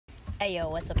Hey yo,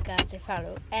 what's up guys? I found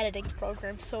an editing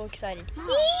program, so excited.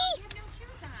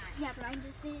 Yeah, but I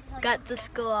just see it like Got the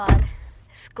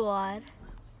squad.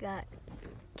 Got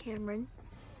Cameron.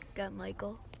 Got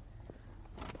Michael.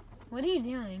 What are you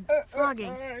doing?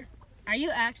 Vlogging. Are you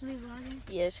actually vlogging?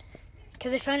 Yes.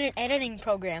 Because I found an editing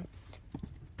program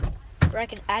where I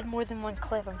can add more than one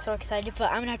clip. I'm so excited,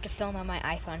 but I'm going to have to film on my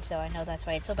iPhone, so I know that's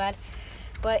why it's so bad.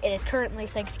 But it is currently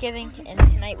Thanksgiving, and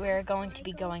tonight we're going to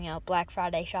be going out Black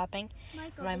Friday shopping.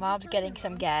 My mom's getting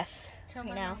some gas right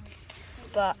now.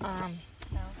 But,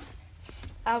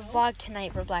 I'll vlog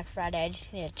tonight for Black Friday. I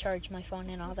just need to charge my phone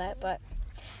and all that, but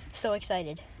so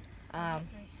excited.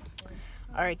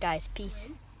 Alright guys, peace.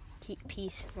 Keep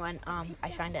peace when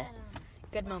I find a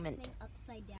good moment.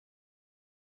 upside down.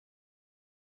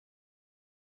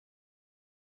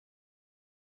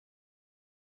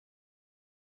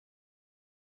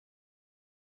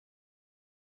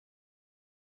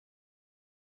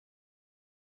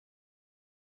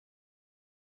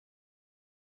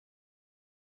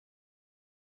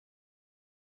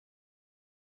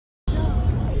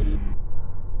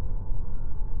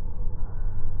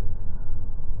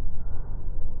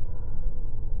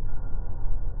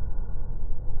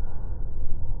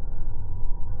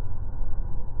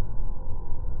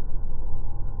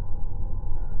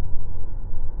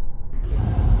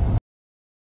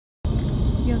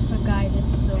 Yo, so guys,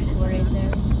 it's so cool right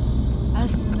there. I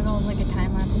was in the middle of like a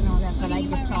time lapse and all that, but I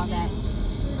just saw that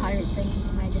pirate thing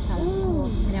and I just thought it was cool,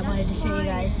 and I wanted to show you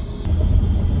guys.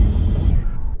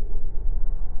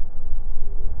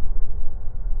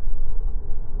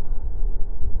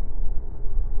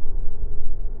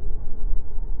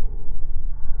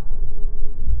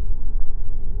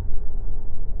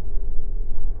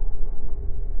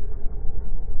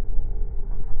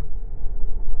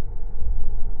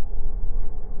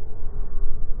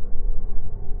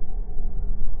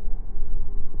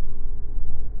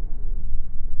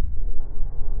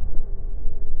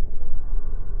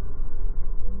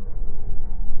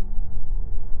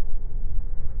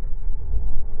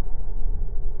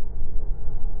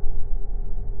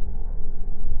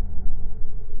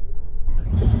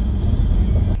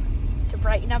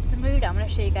 Brighten up the mood, I'm gonna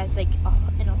show you guys like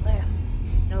an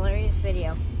hilarious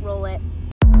video. Roll it.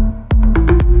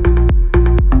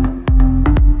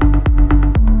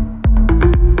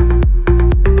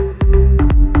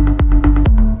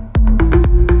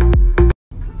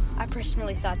 I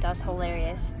personally thought that was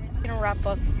hilarious. I'm gonna wrap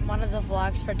up one of the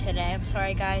vlogs for today. I'm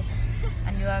sorry guys.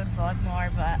 I knew I would vlog more,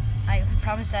 but I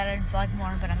promised that I'd vlog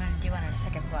more, but I'm gonna do it on a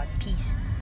second vlog. Peace.